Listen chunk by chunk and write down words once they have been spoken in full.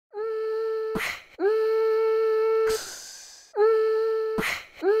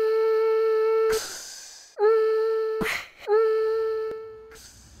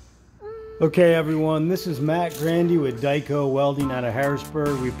Okay everyone, this is Matt Grandy with Dyeco Welding out of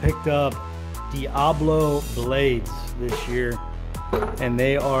Harrisburg. We picked up Diablo blades this year and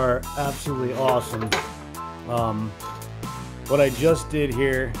they are absolutely awesome. What I just did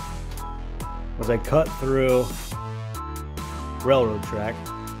here was I cut through railroad track.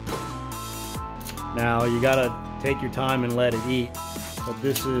 Now you gotta take your time and let it eat, but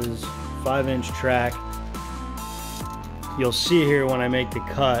this is 5-inch track. You'll see here when I make the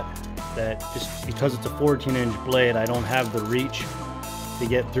cut that just because it's a 14-inch blade, I don't have the reach to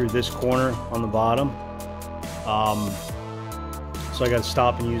get through this corner on the bottom. So I got to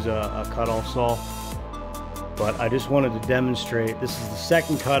stop and use a cut-off saw. But I just wanted to demonstrate. This is the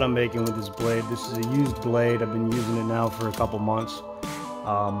second cut I'm making with this blade. This is a used blade. I've been using it now for a couple months.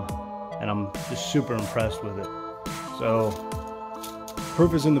 And I'm just super impressed with it. So,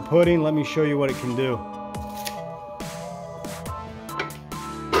 proof is in the pudding. Let me show you what it can do.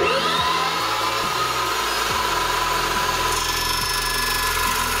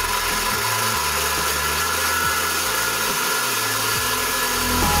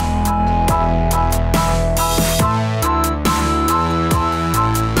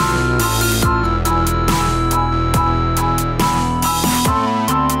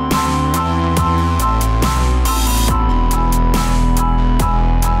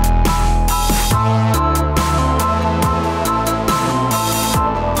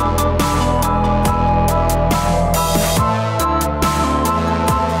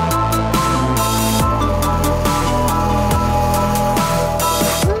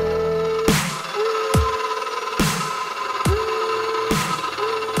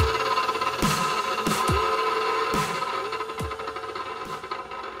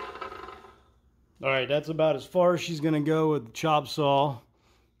 All right, that's about as far as she's gonna go with the chop saw.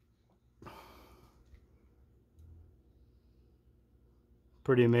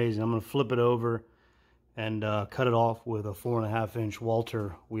 Pretty amazing. I'm gonna flip it over and cut it off with a 4.5-inch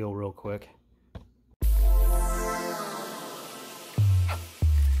Walter wheel real quick.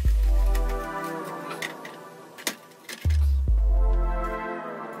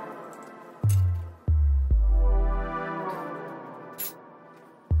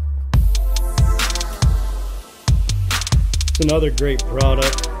 Another great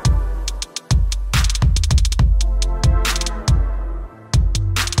product.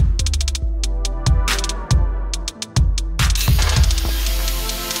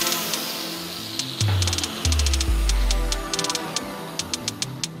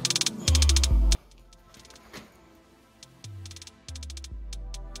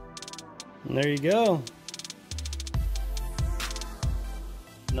 And there you go.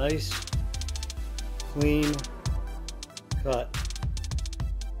 Nice, clean cut.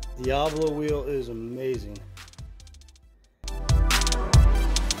 Diablo wheel is amazing.